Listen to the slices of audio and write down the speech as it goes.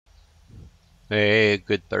Hey,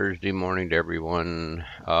 good Thursday morning to everyone.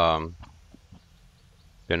 Got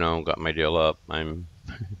my deal up. I'm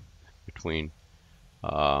between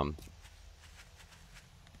um,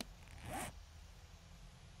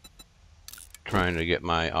 trying to get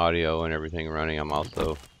my audio and everything running. I'm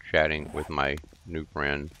also chatting with my new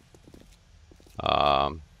friend.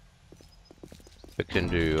 Fixing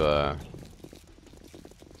to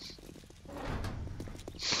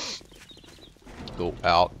go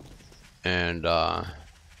out and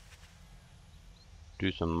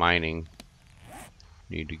do some mining.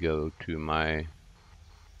 Need to go to my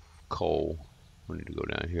coal. I need to go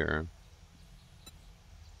down here.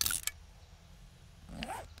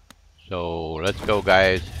 So let's go,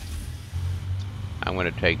 guys. I'm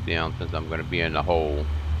going to take them since I'm going to be in the hole.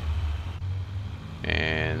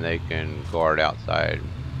 And they can guard outside.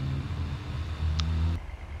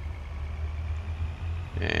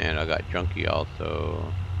 And I got Junkie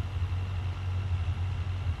also.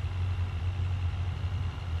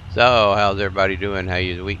 So, how's everybody doing? How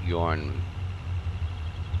your week going?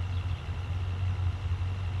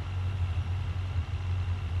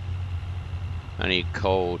 I need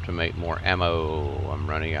coal to make more ammo. I'm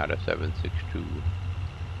running out of 7.62.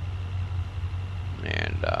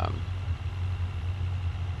 And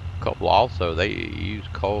couple also, they use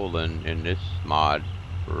coal in this mod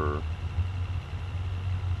for,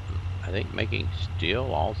 I think, making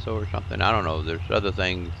steel also or something. I don't know. There's other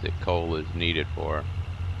things that coal is needed for.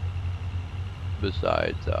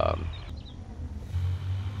 Besides,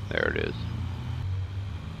 there it is.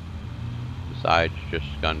 Besides just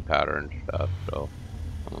gunpowder and stuff. So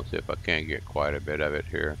I'm gonna see if I can't get quite a bit of it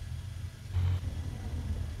here.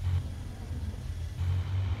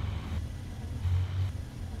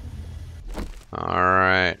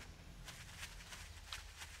 Alright.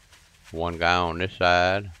 One guy on this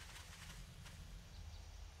side.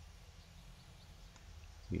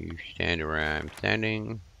 You stand where I'm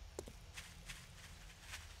standing.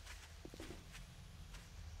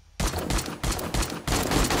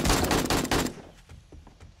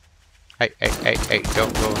 Hey,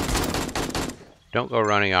 don't go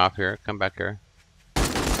running off here. Come back here.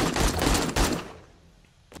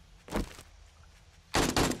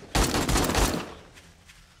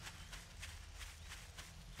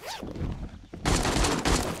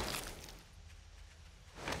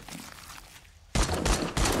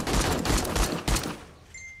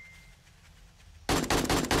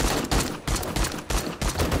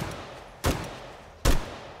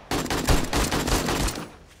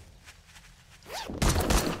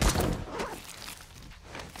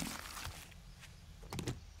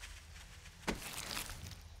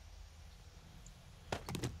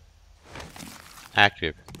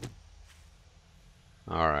 Active.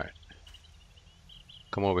 Alright.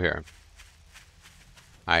 Come over here.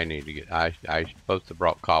 I need to get, I supposed to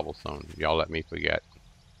brought cobblestone. Y'all let me forget.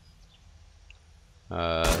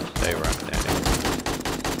 Stay where I'm standing.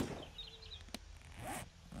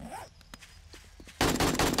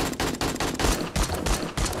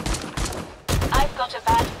 I've got a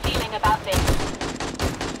bad feeling about this.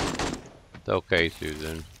 It's okay,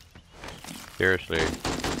 Susan. Seriously.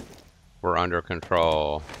 We're under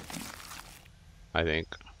control. I think.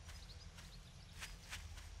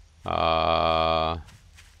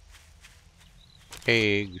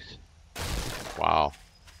 Eggs. Wow.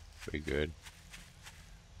 Pretty good.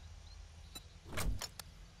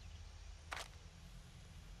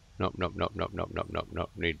 Nope.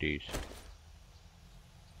 Need these.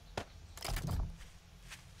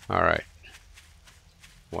 Alright.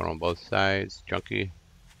 One on both sides. Junkie.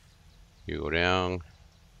 You go down.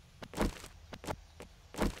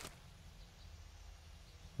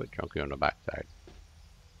 Put Junkie on the back side.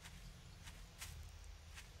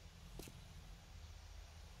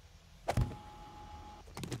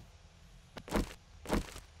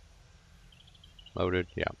 Loaded,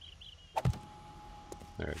 yeah.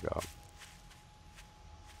 There we go.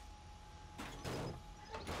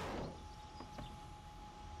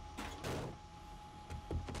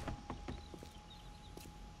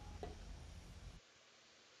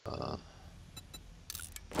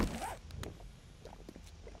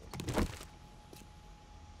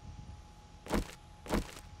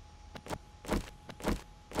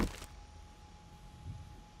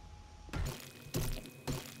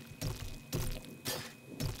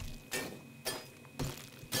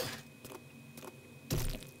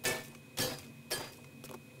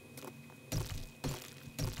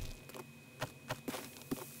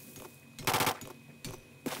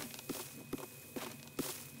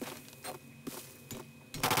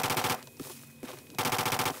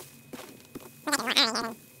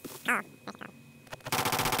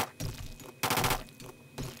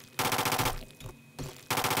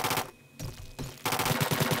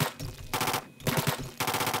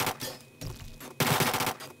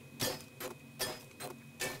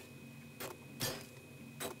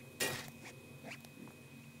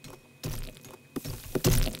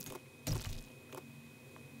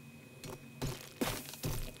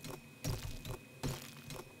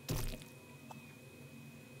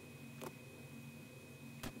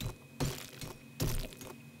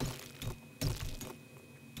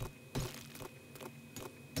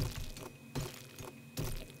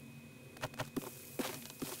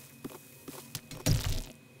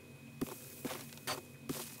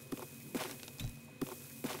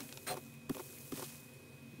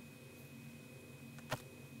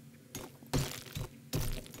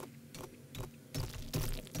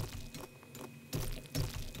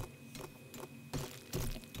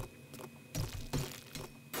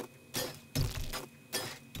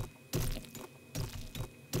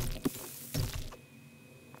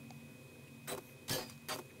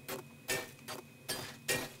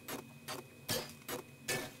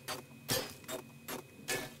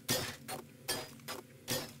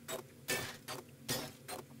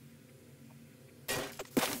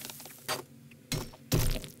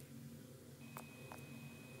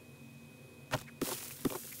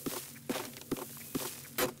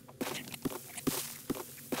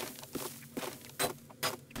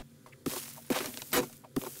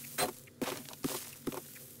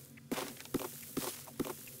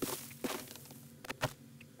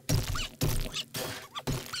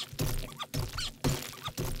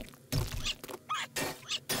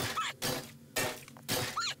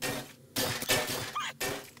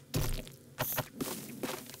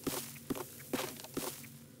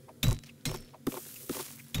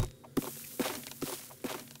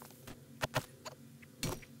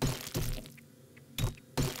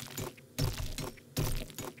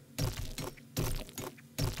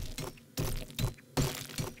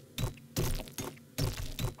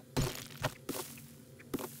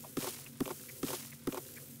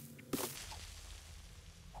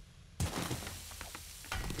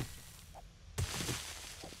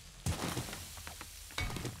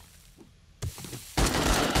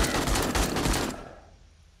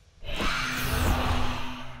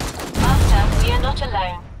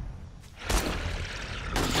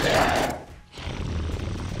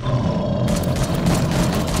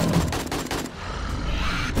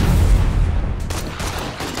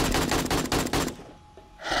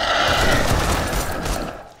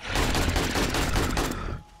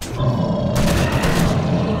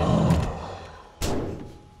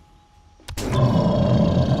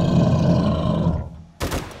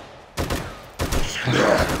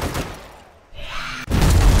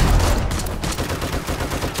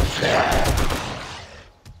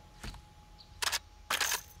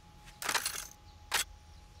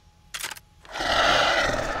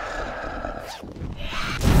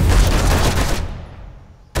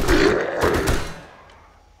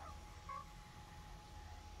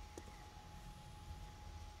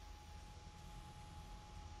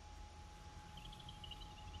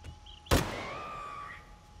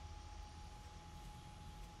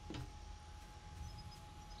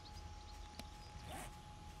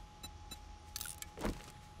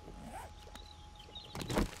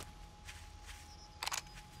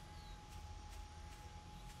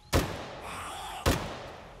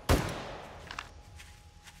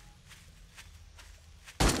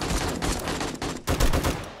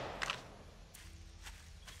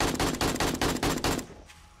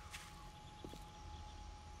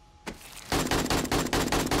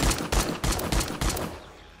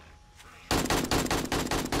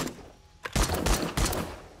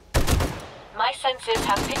 defenses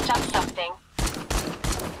have picked up something.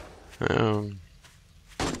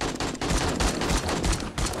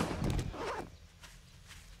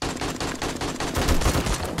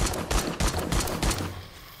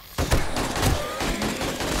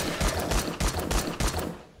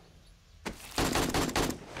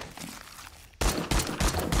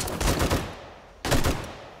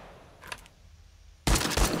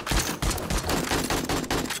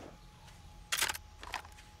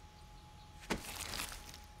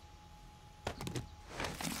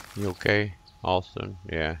 You okay, Alston?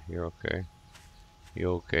 Yeah, you're okay.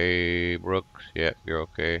 You okay, Brooks? Yep, you're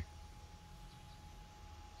okay.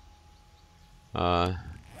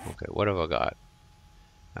 Okay, what have I got?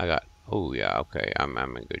 I got, oh yeah, okay, I'm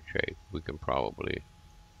in good shape. We can probably,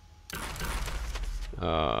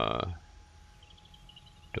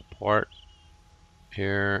 depart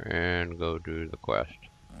here and go do the quest.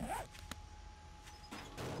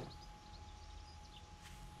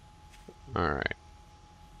 Alright.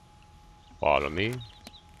 Follow me.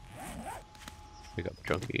 Pick up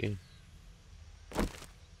Chunky.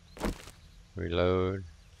 Reload.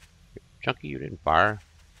 Chunky, you didn't fire.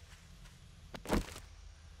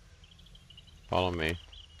 Follow me.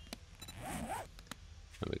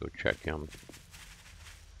 Let me go check him.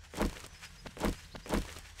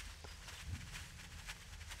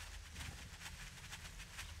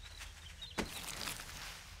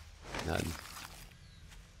 None.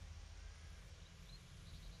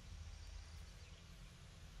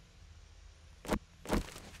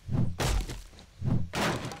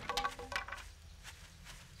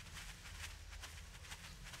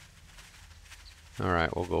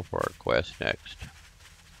 Alright, we'll go for our quest next.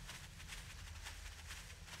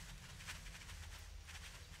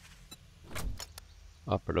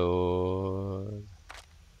 Upload.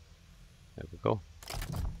 There we go.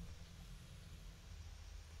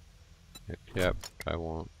 Except I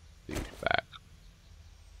want these back.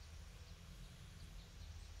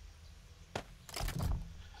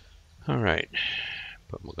 Alright.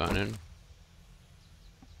 Put my gun in.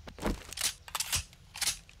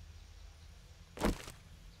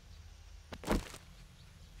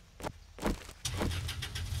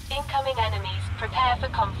 Incoming enemies. Prepare for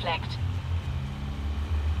conflict.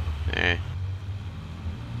 Eh.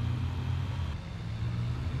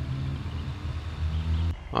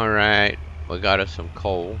 Alright, we got us some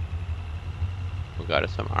coal. We got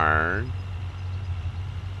us some iron.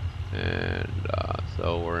 And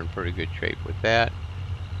so we're in pretty good shape with that.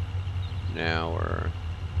 Now we're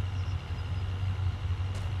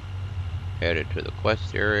headed to the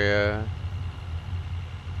quest area.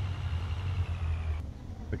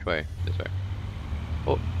 Which way? This way.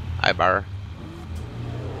 Oh, hi bar.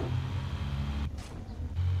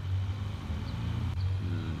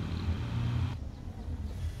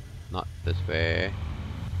 Not this way.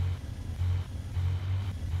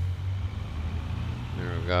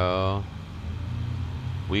 There we go.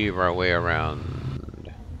 Weave our way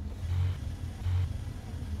around.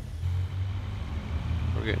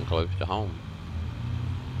 We're getting close to home.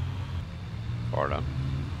 Sparta.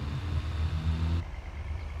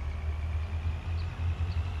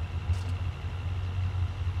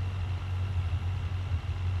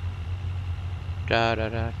 Da da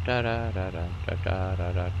da da da da da da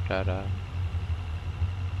da da da da.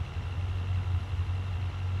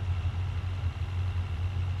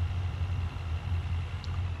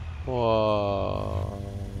 Whoa.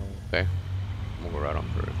 Okay. We'll go right on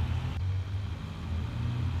through.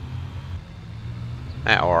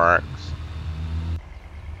 That works.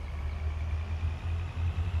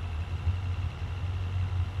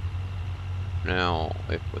 Now,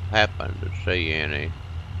 if we happen to see any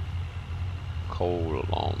coal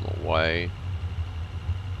along the way,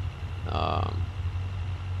 we'll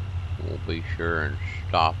be sure and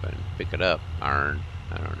stop and pick it up. Iron.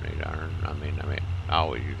 I don't need iron. I mean, I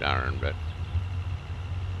always use iron, but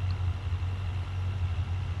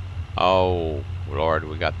oh Lord,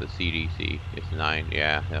 we got the CDC. It's 9.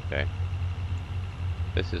 Yeah, okay.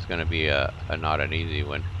 This is gonna be a not an easy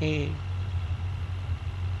one.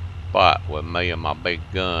 But with me and my big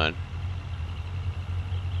gun,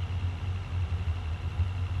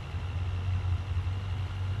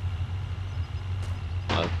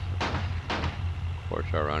 of course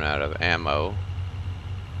I run out of ammo,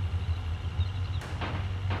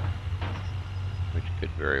 which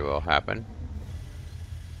could very well happen.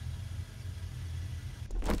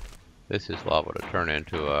 This is liable to turn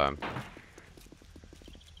into a...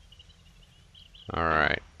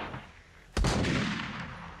 Alright.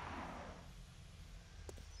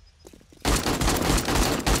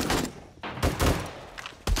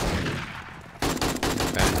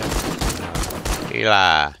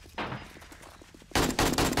 Eli.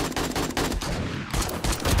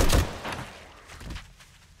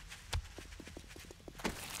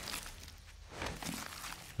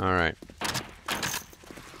 Alright.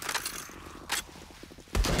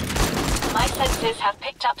 My senses have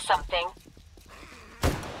picked up something.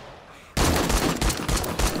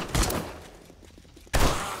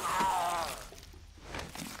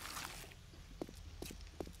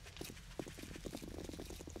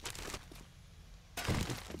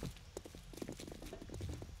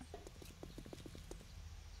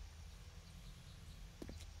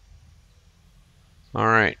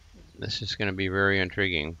 Alright. This is going to be very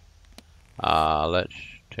intriguing. Let's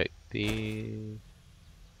take these.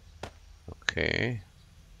 Okay.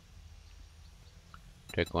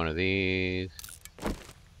 Take one of these.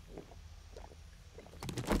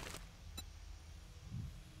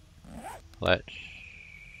 Let's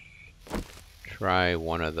try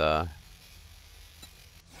one of the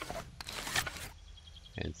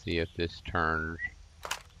and see if this turns.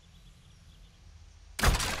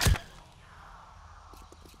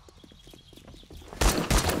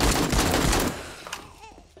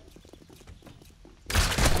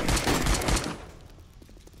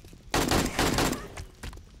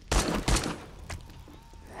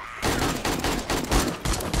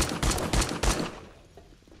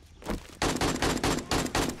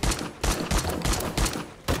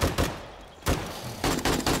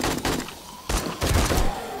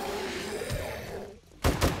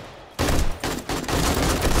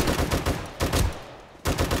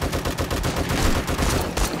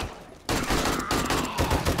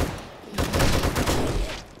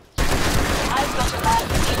 I've got a bad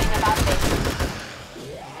feeling about this.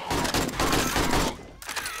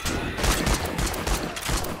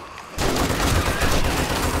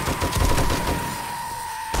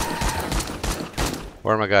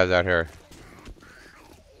 Where are my guys out here?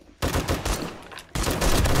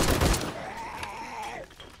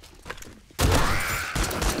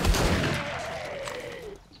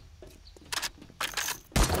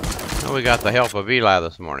 Well, we got the help of Eli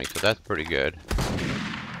this morning, so that's pretty good.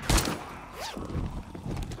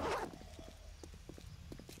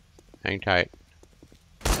 Hang tight.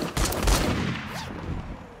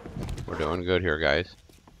 We're doing good here, guys.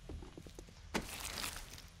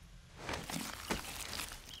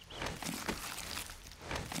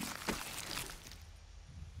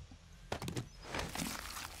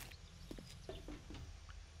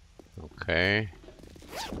 Okay.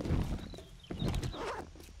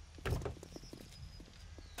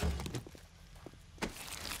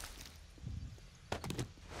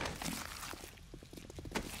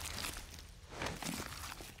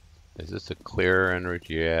 Is this a clear enrich?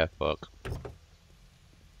 Yeah, fuck. It's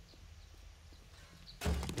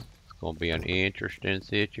gonna be an interesting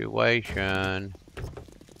situation.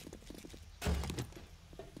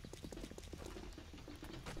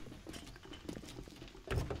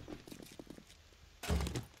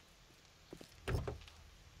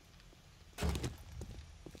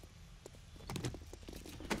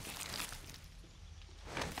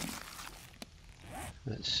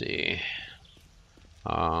 Let's see.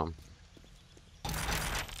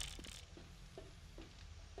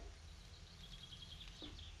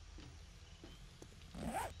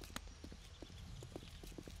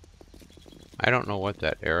 I don't know what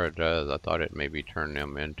that arrow does. I thought it maybe turned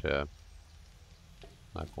them into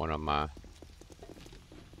like one of my.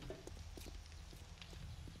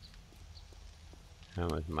 How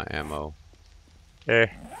much my ammo?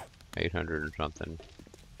 800 or something.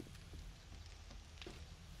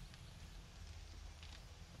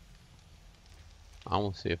 I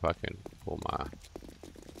want to see if I can pull my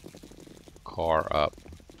car up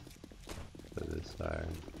to this side.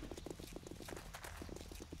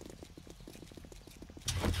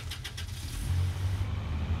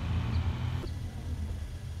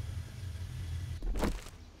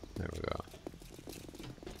 There we go.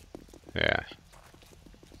 Yeah.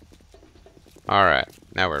 Alright,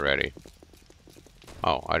 now we're ready.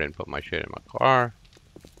 Oh, I didn't put my shit in my car.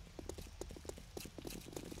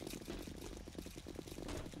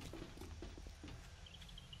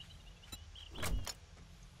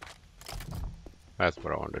 That's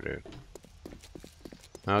what I wanted to do.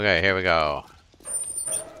 Okay, here we go.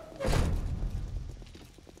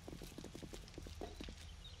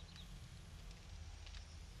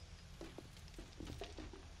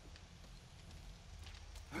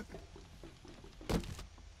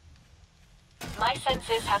 My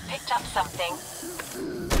senses have picked up something.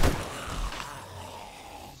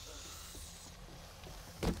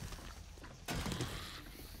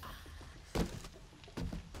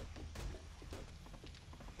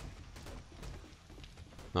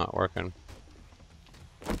 Not working.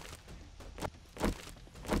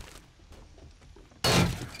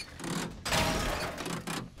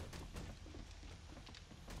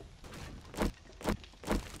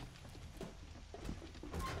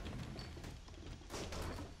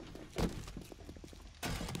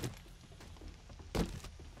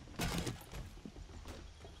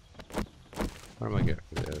 What am I getting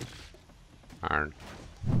for this? Iron.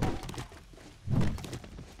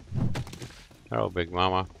 Hello, Big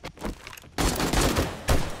Mama.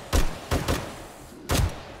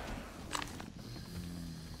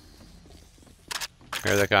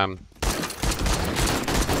 Here they come.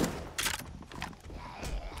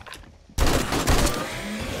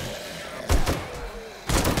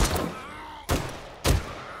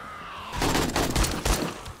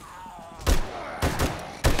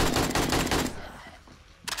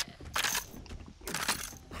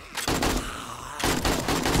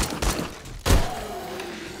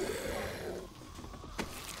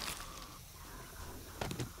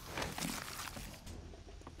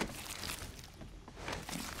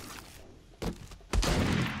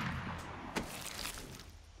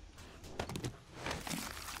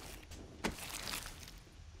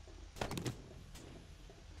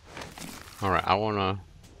 Alright, I wanna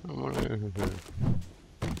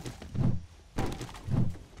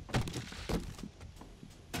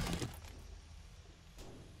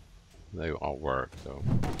they all work, so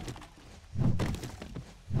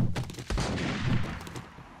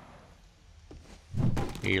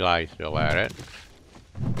Eli's still at it.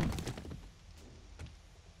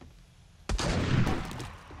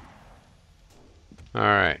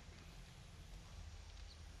 Alright.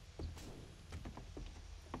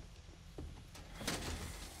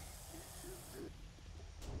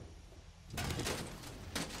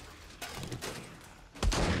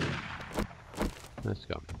 Let's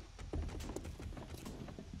go.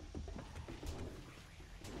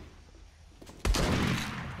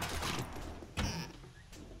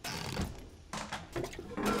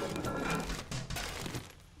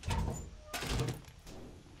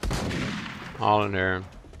 All in there.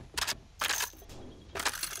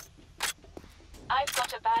 I've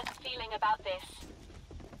got a bad feeling about this.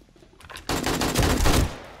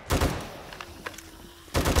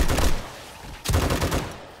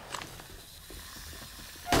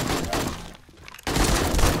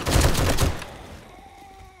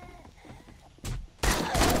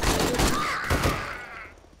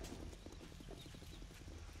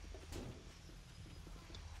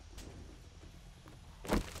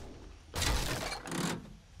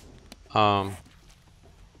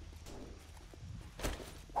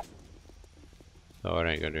 So it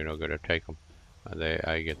ain't gonna do no good to take them.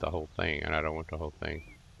 I get the whole thing, and I don't want the whole thing.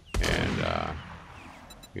 And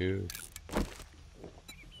use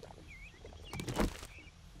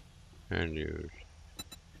and use.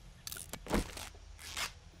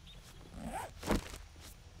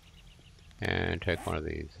 And take one of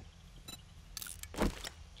these.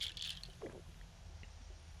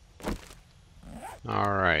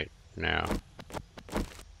 All right, now.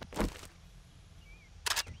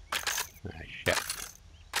 Shit.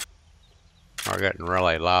 We're getting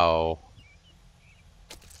really low.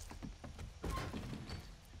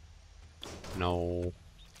 No.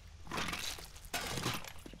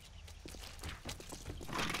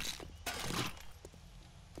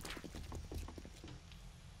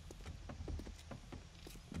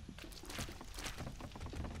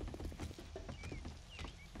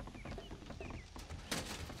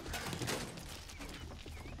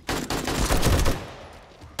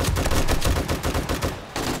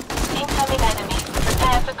 Incoming enemy.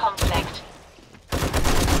 Prepare for conflict.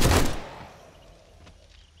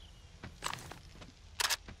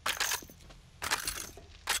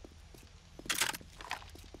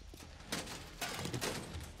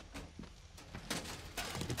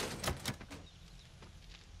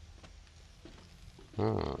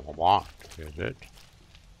 What is it?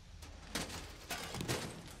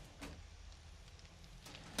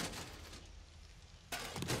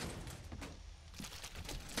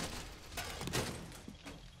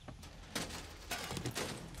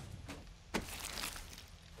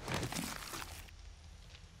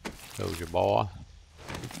 Soldier boy.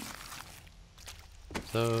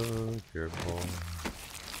 Soldier boy.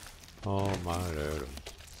 Oh my little.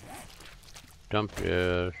 Dump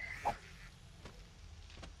this.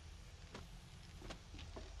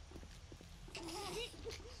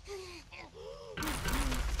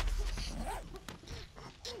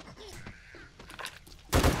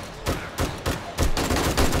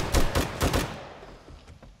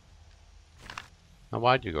 Now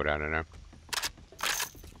why'd you go down in there?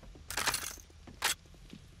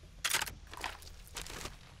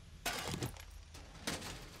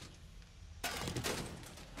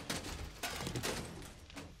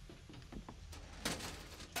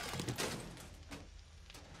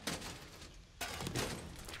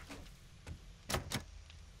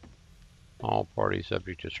 All parties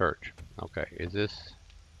subject to search. Okay, is this?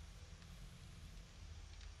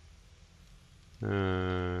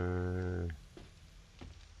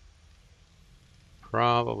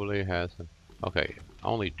 Probably has some. Okay,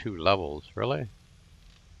 only 2 levels, really?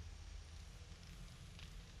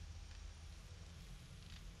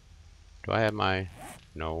 Do I have my?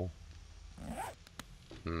 No.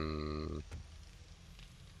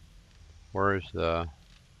 Where's the?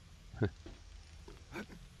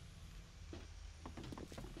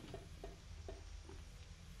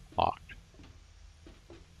 Locked.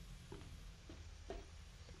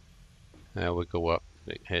 Now we go up.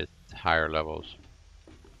 It hits higher levels.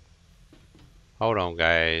 Hold on,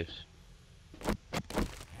 guys.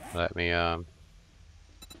 Let me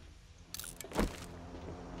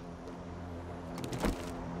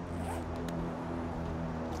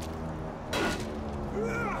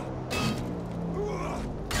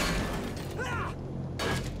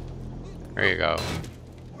There you go.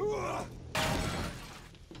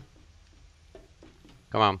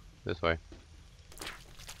 Come on, this way.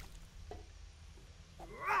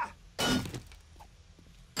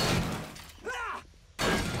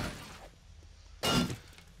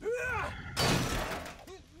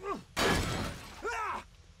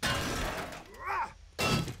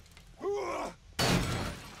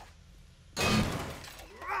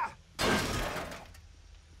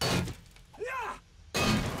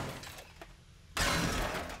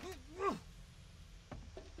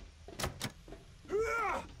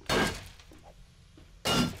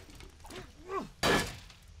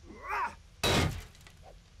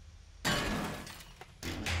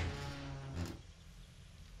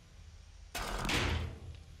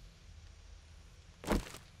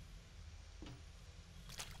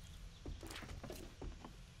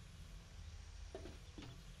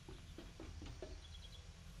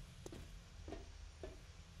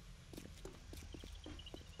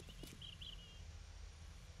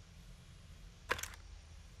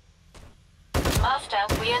 Master,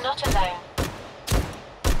 we are not alone.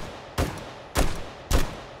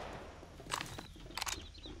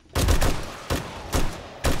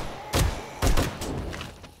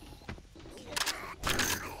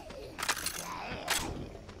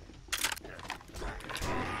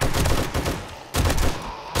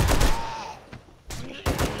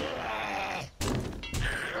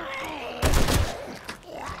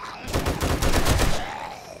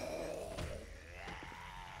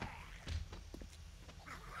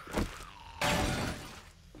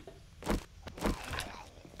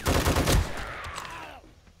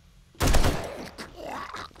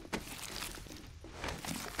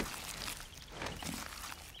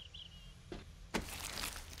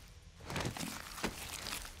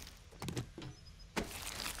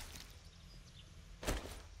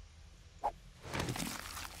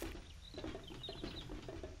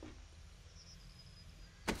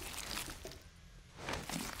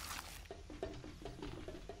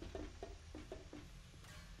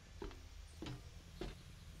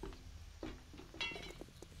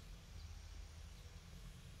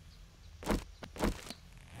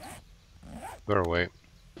 Better wait.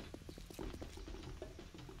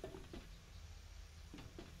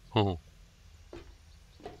 Oh.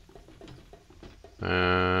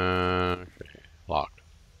 Locked.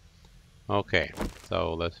 Okay,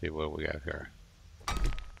 so let's see what we got here.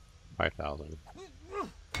 5,000.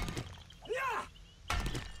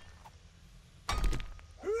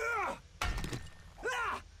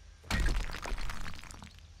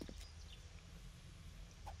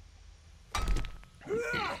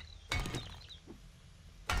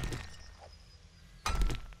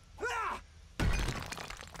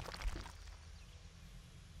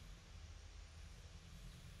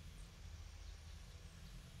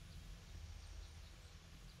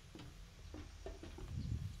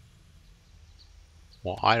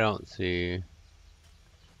 Well, I don't see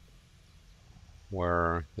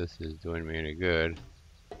where this is doing me any good.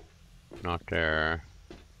 Not there.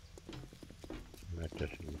 That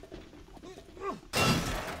doesn't.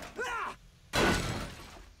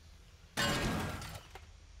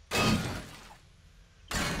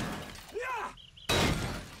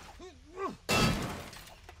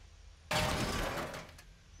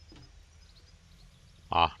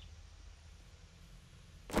 Ah.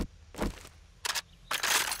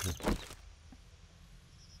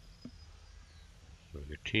 So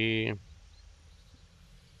your T.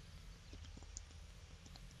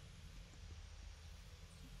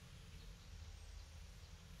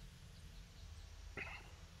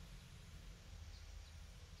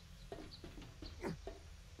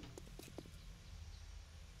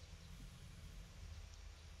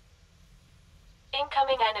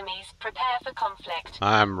 Incoming enemies. Prepare for conflict.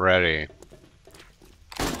 I'm ready.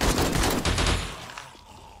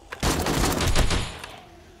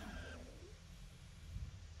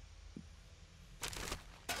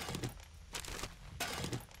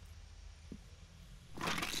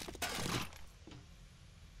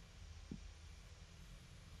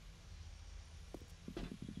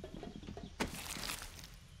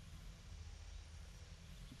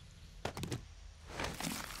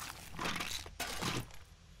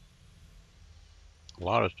 A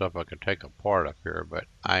lot of stuff I could take apart up here, but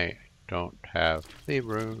I don't have the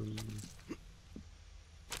room.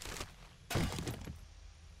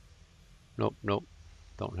 Nope, nope.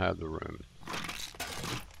 Don't have the room.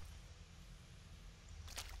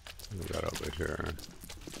 What we got over here?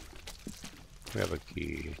 We have a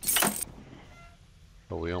key.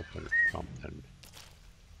 So we opened something.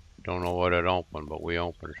 Don't know what it opened, but we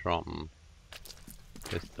opened something.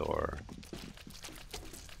 This door.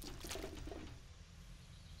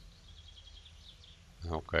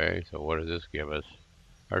 Okay, so what does this give us?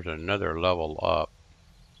 There's another level up.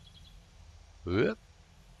 Whoop.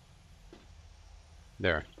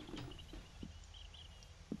 There.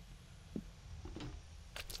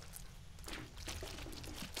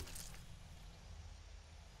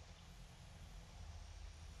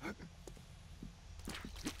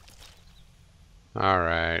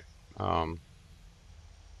 Alright.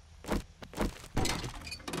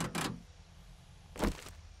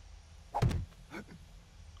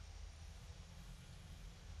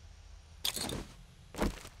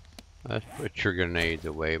 Let's put your grenades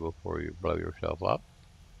away before you blow yourself up.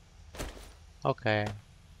 Okay.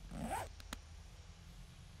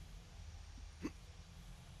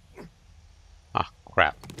 Ah,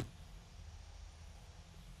 crap.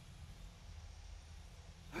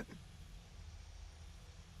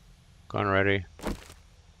 Gun ready.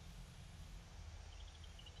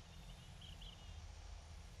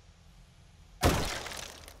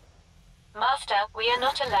 Master, we are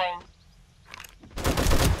not alone.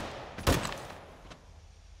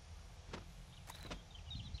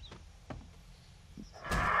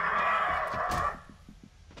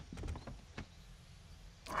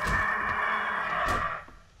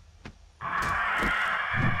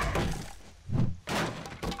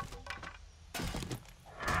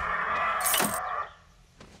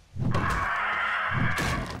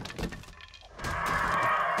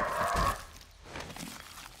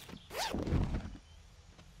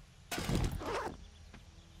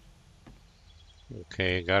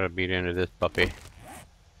 Okay, gotta beat into this puppy.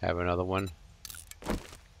 Have another one.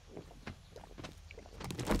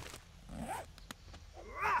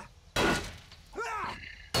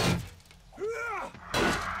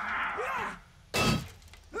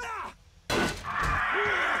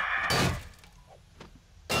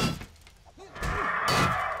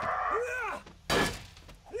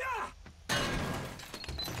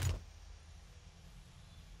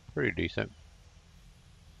 Pretty decent.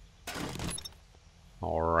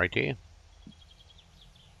 Alrighty.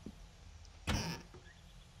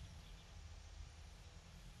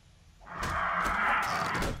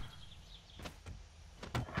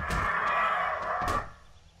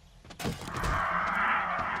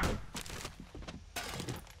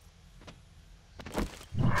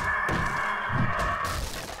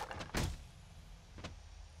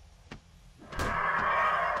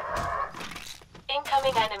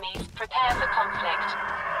 Incoming enemies. Prepare for conflict.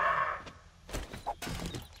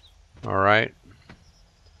 Alright.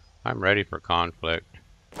 I'm ready for conflict.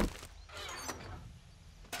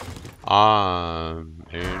 Well,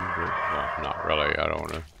 not really. I don't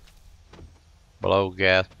want to blow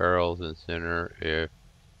gas barrels in center if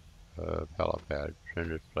helipad. Send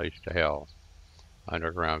this place to hell.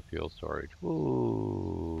 Underground fuel storage.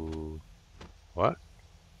 Ooh. What?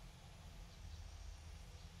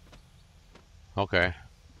 Okay.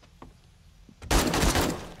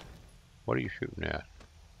 What are you shooting at?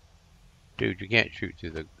 Dude, you can't shoot through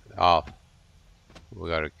the... Oh. We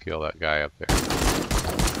gotta kill that guy up there.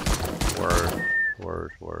 Worse.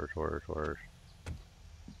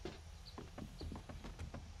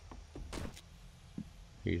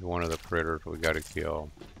 He's one of the critters we gotta kill.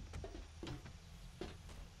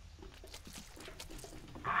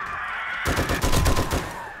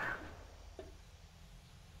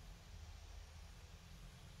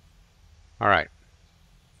 Alright.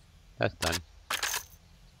 That's done.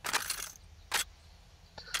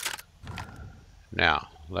 Now,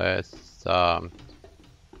 let's go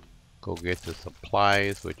get the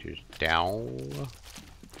supplies, which is down.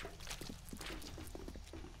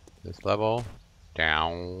 This level.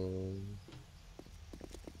 Down.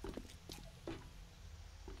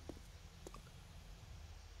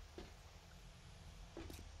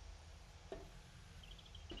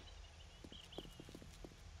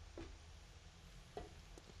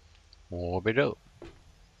 Whoopie-doo.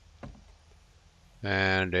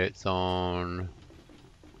 And it's on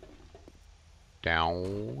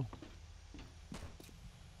down.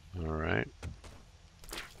 Alright.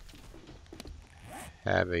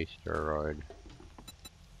 Heavy steroid.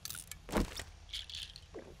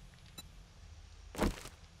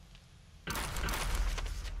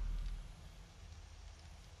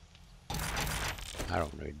 I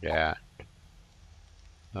don't need that.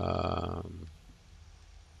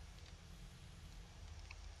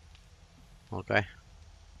 Okay.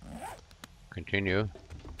 Continue.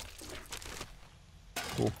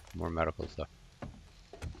 Ooh, more medical stuff.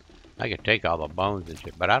 I could take all the bones and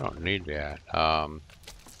shit, but I don't need that.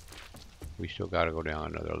 We still gotta go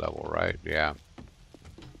down another level, right? Yeah.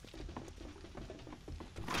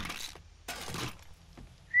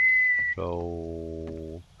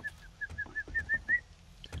 So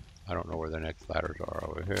I don't know where the next ladders are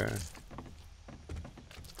over here.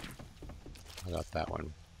 I got that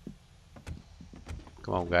one.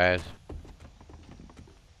 Come on, guys.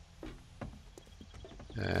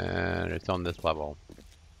 And it's on this level.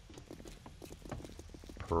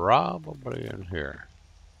 Probably in here.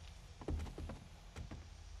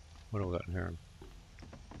 What do we got in here?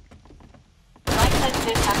 My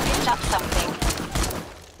sensors have picked up something.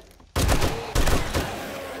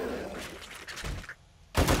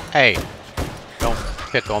 Hey! Don't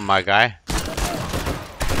pick on my guy.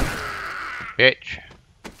 Bitch.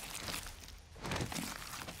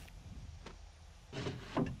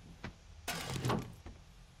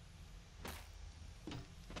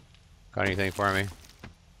 Got anything for me?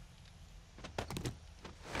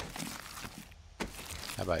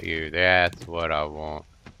 How about you? That's what I want.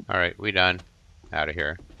 Alright, we done. Out of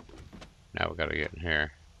here. Now we gotta get in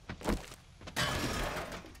here.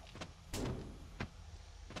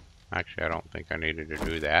 Actually, I don't think I needed to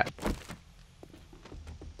do that.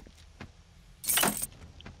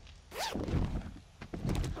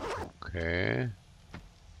 Okay.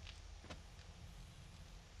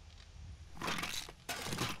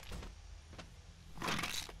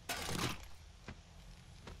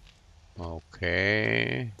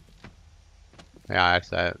 Okay. Yeah,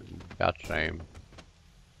 that's about the same.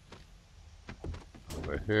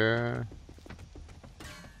 Over here.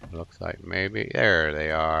 Looks like maybe. There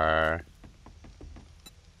they are.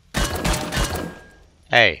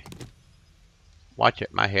 Hey. Watch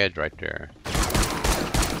it. My head's right there.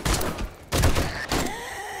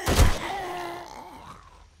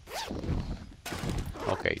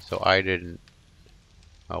 Okay, so I didn't.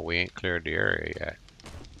 Oh, we ain't cleared the area yet.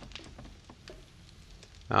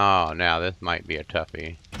 Oh, now this might be a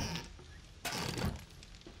toughie.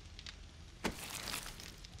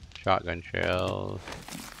 Shotgun shells.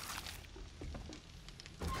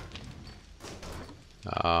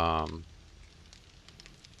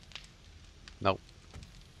 Nope.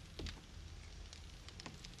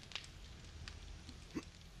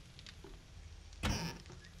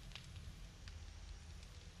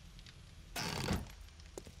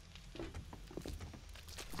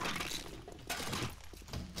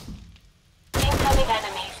 Incoming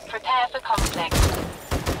enemies. Prepare for conflict.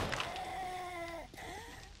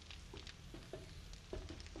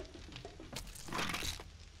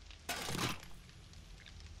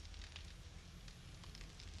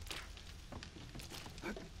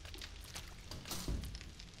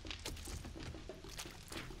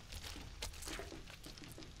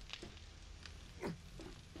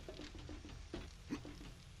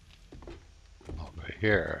 Over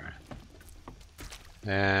here.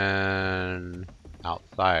 And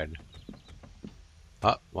outside.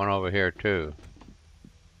 Oh, one over here too.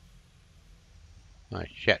 Oh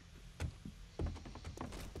shit.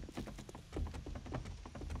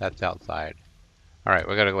 That's outside. Alright,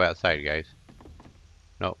 we gotta go outside, guys.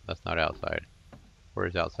 Nope, that's not outside.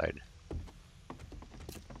 Where's outside?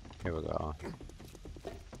 Here we go.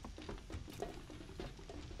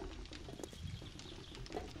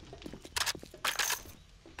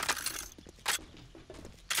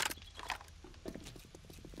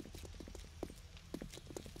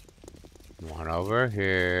 One over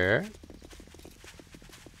here.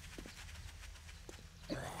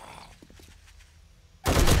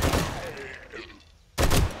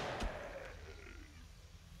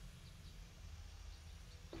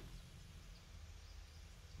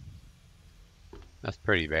 That's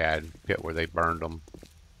pretty bad. Pit where they burned them.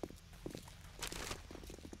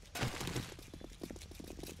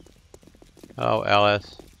 Oh,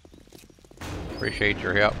 Ellis. Appreciate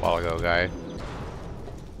your help a while ago, guys.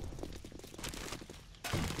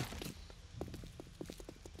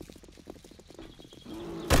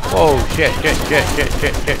 Oh shit, shit, shit, shit,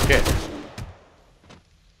 shit, shit, shit.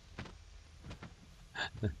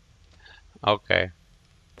 Okay.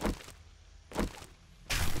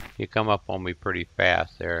 You come up on me pretty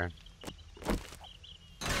fast there.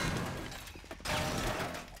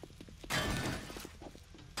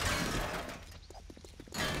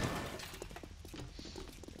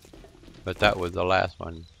 But that was the last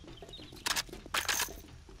one.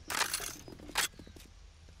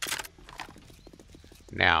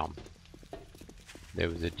 Now, there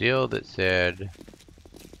was a deal that said,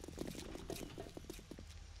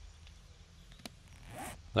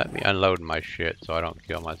 let me unload my shit so I don't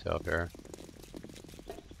kill myself here.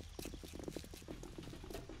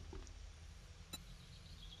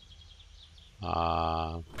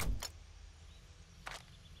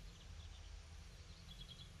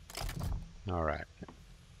 Alright.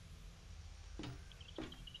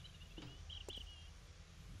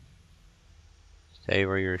 Stay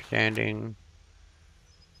where you're standing.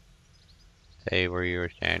 Stay where you're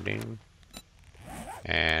standing.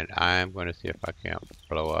 And I'm going to see if I can't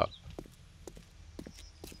blow up.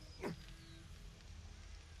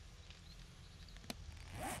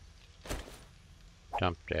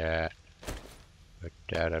 Dump that. Put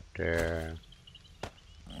that up there.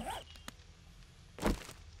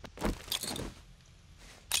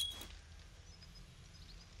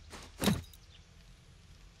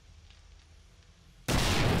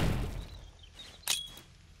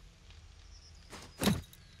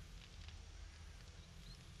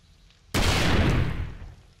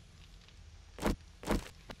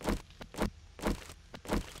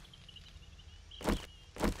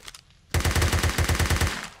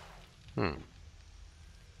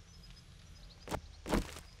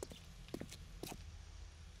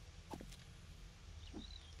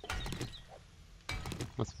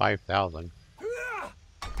 That's 5,000.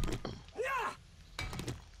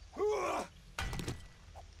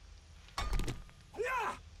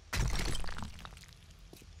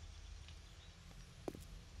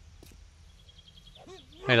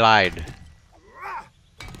 They lied.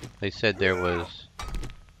 They said there was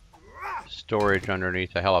storage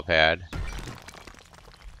underneath the helipad.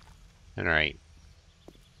 Alright.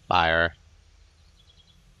 Liar.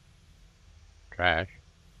 Trash.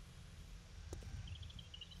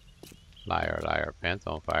 Liar, liar, pants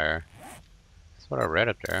on fire. That's what I read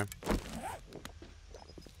up there.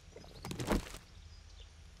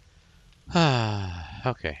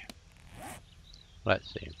 Okay.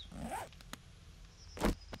 Let's see.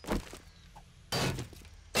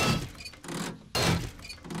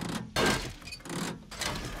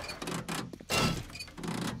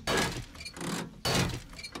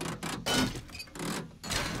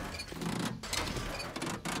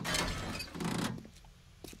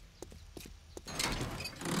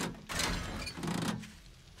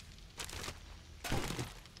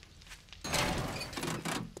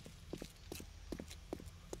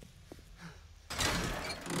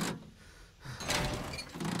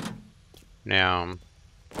 Now,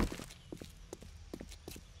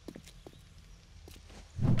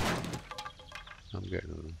 I'm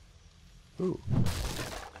getting, ooh.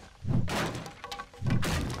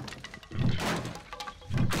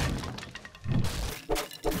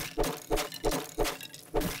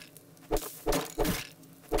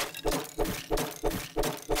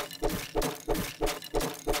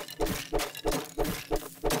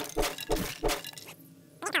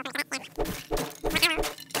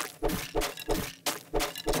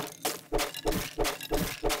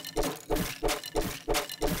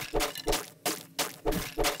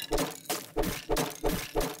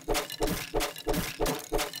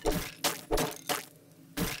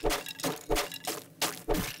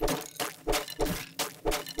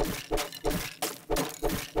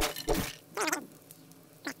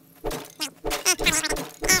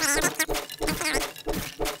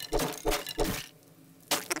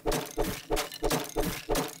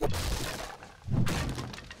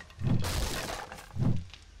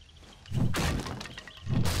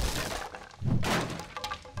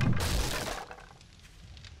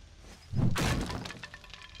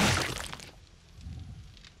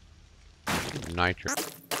 Nitro.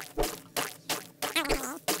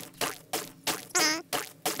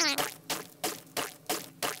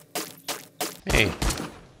 Hey,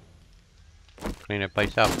 clean that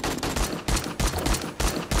place up.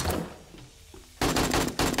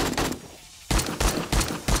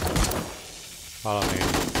 Follow me.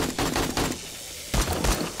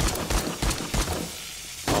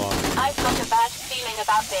 Follow me. I've got a bad feeling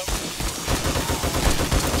about this.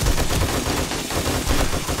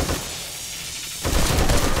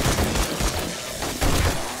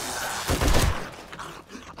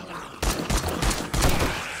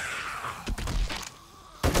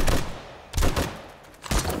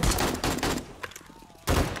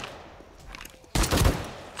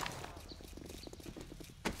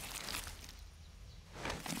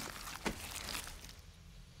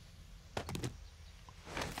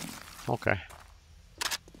 Okay.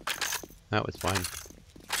 That was fun.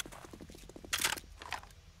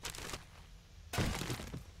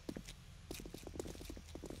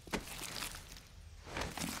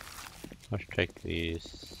 Let's take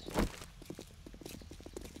these.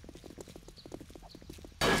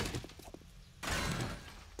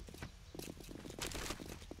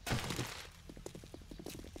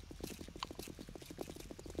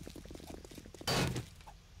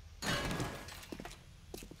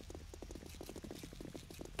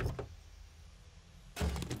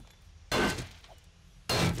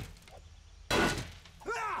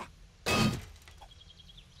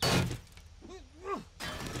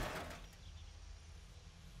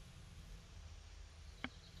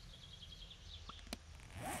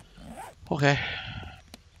 Okay.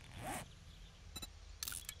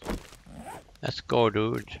 Let's go,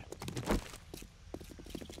 dude.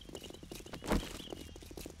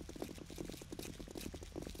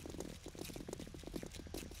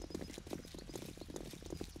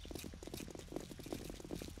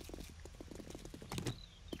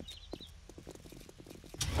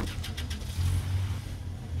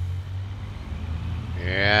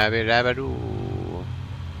 Yabba dabba doo.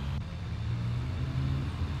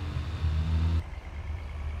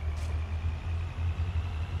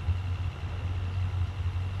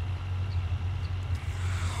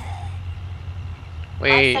 My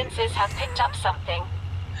Wait, senses have picked up something.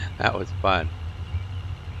 that was fun.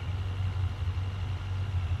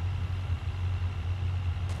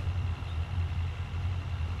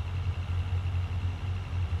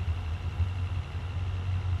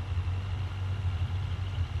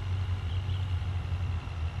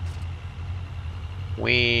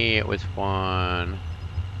 Wee, it was fun.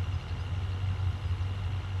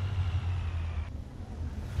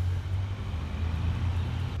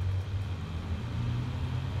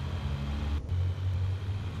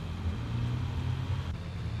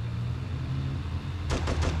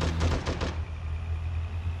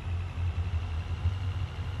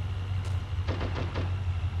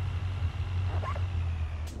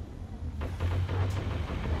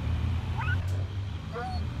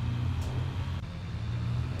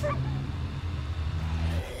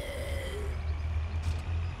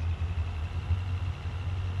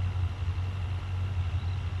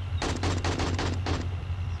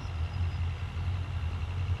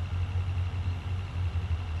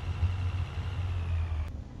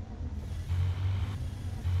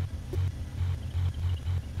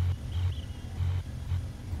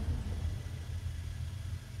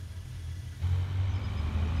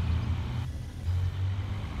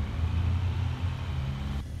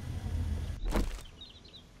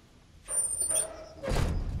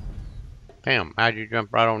 Damn, how'd you jump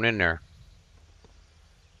right on in there?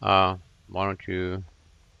 Why don't you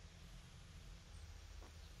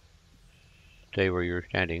stay where you're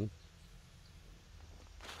standing?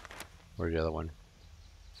 Where's the other one?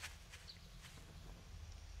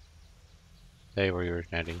 Stay where you're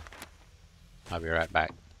standing. I'll be right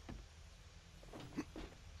back.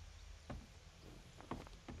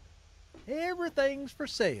 Everything's for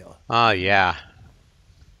sale. Oh, yeah.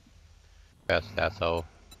 Best asshole.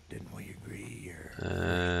 Didn't we agree your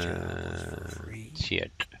first job was for free?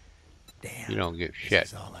 Shit. Damn. You don't get This shit.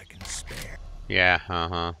 is all I can spare. Yeah,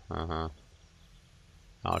 I'll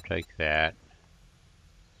take that.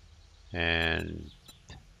 And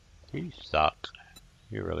you suck.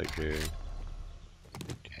 You really do.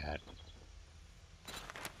 Dad.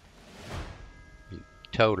 You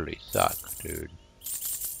totally suck, dude.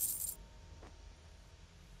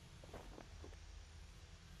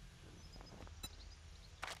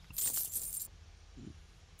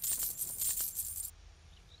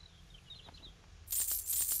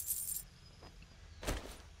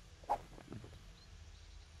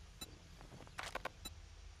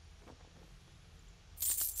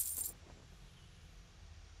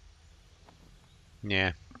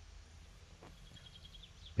 Yeah.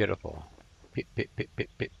 Pitiful.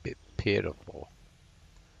 Pitiful.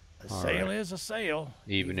 A sale is a sale,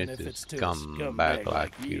 Even if if it's it's to a scumbag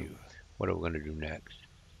like you. What are we gonna do next?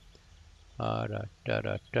 Da da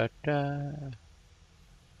da da da.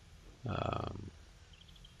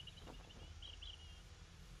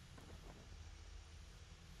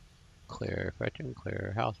 Clear, fetching,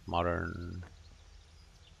 clear, house modern.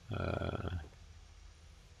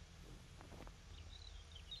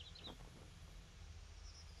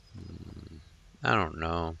 I don't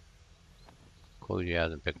know. Close your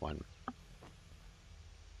eyes and pick one.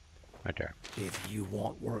 Right there. If you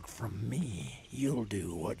want work from me, you'll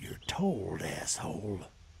do what you're told, asshole.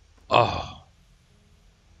 Oh.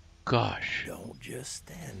 gosh. Don't just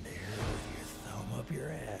stand there with your thumb up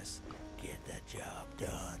your ass. Get that job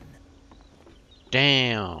done.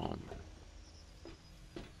 Damn.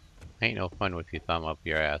 Ain't no fun with your thumb up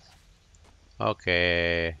your ass.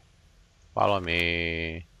 Okay. Follow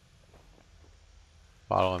me.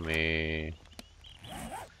 Follow me.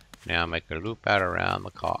 Now make a loop out around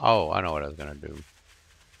the car. Oh, I know what I was gonna do.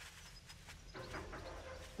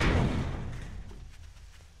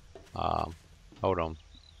 Hold on.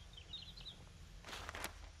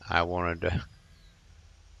 I wanted to.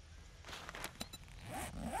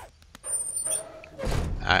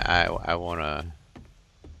 I wanna.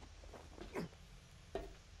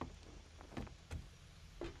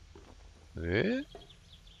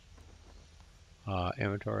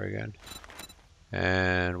 Inventory again.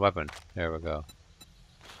 And weapon. There we go.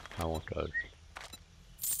 I want those.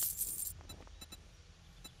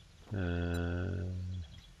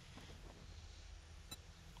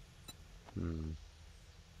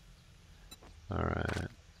 Alright.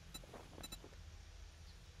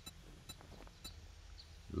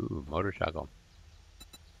 Ooh, motorcycle.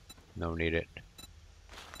 No need it.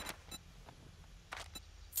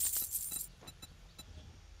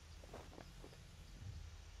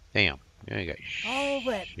 Damn, you ain't got All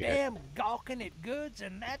that shit. damn gawking at goods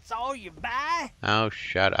and that's all you buy? Oh,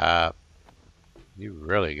 shut up. You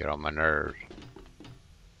really get on my nerves.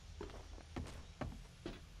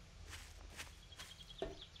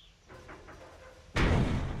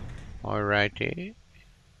 Alrighty.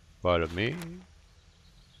 Follow me.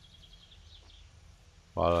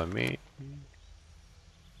 Follow me.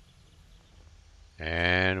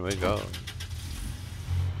 And we go.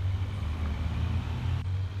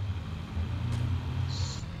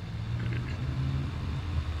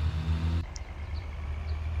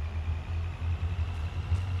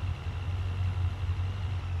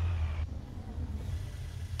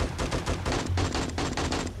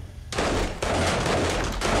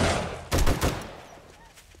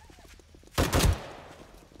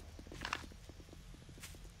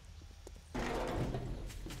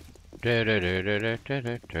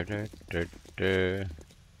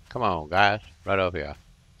 Come on, guys. Right over here.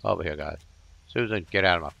 Over here, guys. Susan, get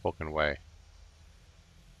out of my fucking way.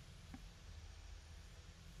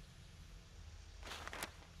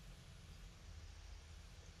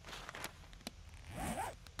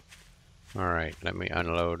 Alright, let me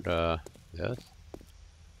unload this.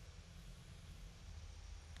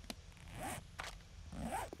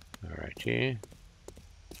 Alrighty.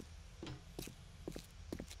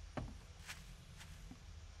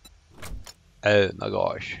 Oh my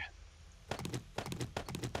gosh.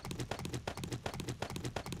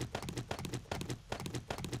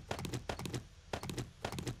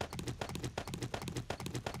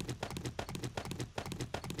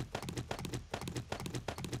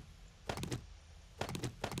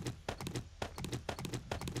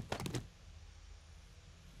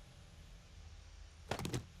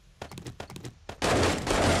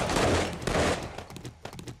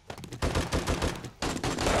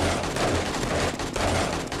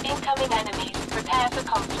 Incoming enemies. Prepare for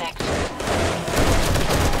conflict.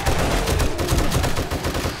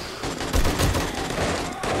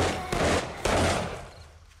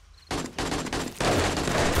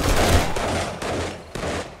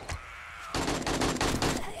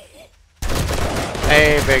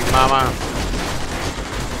 Hey, big mama.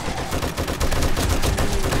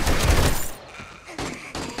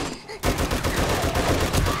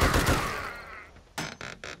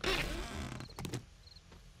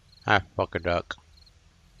 Ah, fuck a duck.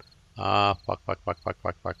 Ah, fuck.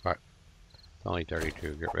 It's only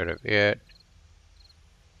 32. Get rid of it.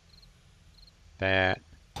 That.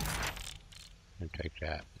 And take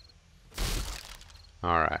that.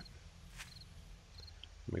 Alright.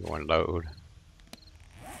 Let me go and load.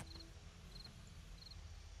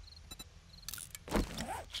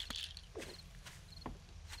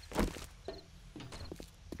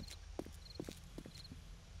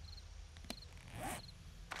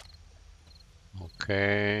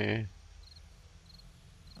 Okay.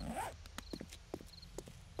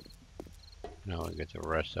 Now we get the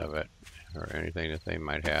rest of it, or anything that they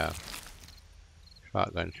might have.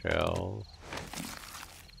 Shotgun shells.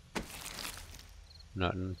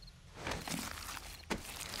 Nothing.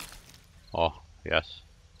 Oh, yes.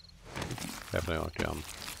 Definitely want them.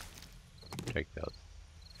 Take those.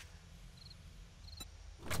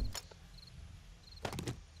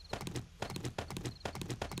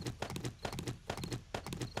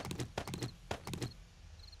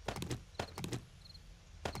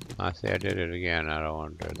 I see I did it again. I don't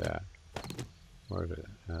want to do that. Where is it?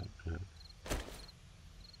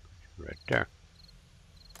 Right there.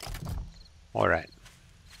 All right.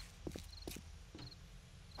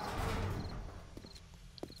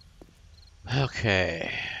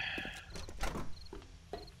 Okay.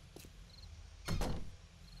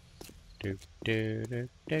 Do, do, do,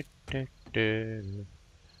 do, do, do.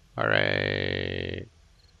 All right.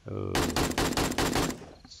 Oh.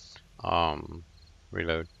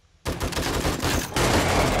 Reload.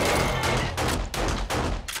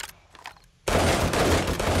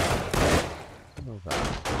 Oh, God.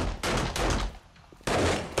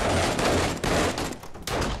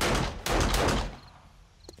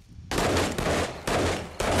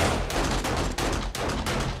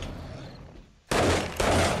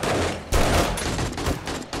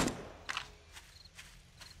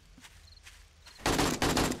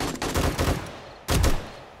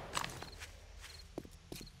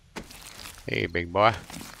 Hey, big boy.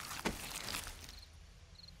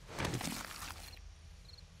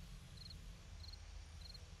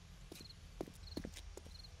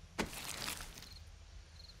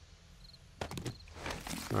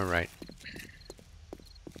 All right.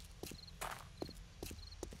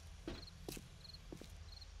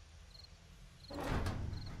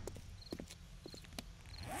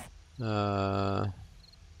 Uh.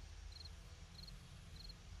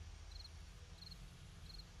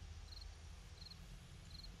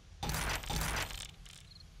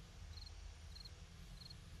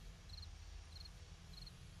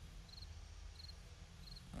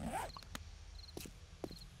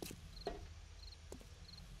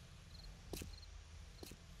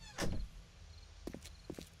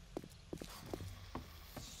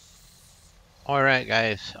 All right,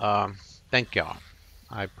 guys. Thank y'all.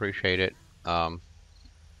 I appreciate it. Hope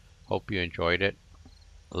you enjoyed it.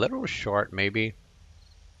 A little short, maybe,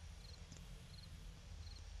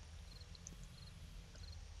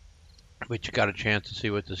 but you got a chance to see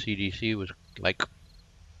what the CDC was like,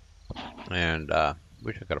 and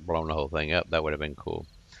wish I could have blown the whole thing up. That would have been cool.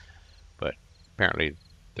 But apparently,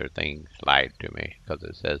 their thing lied to me because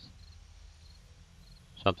it says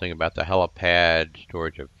something about the helipad,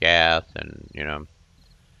 storage of gas, and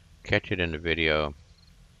catch it in the video.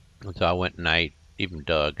 And so I went and I even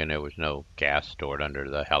dug, and there was no gas stored under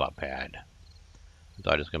the helipad. I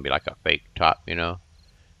thought it was gonna be like a fake top, and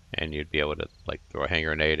you'd be able to like throw a hand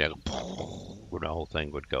grenade and the whole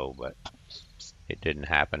thing would go, but it didn't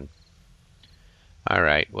happen. All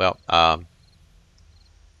right, well,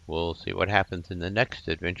 we'll see what happens in the next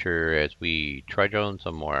adventure as we trudge on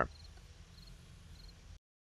some more.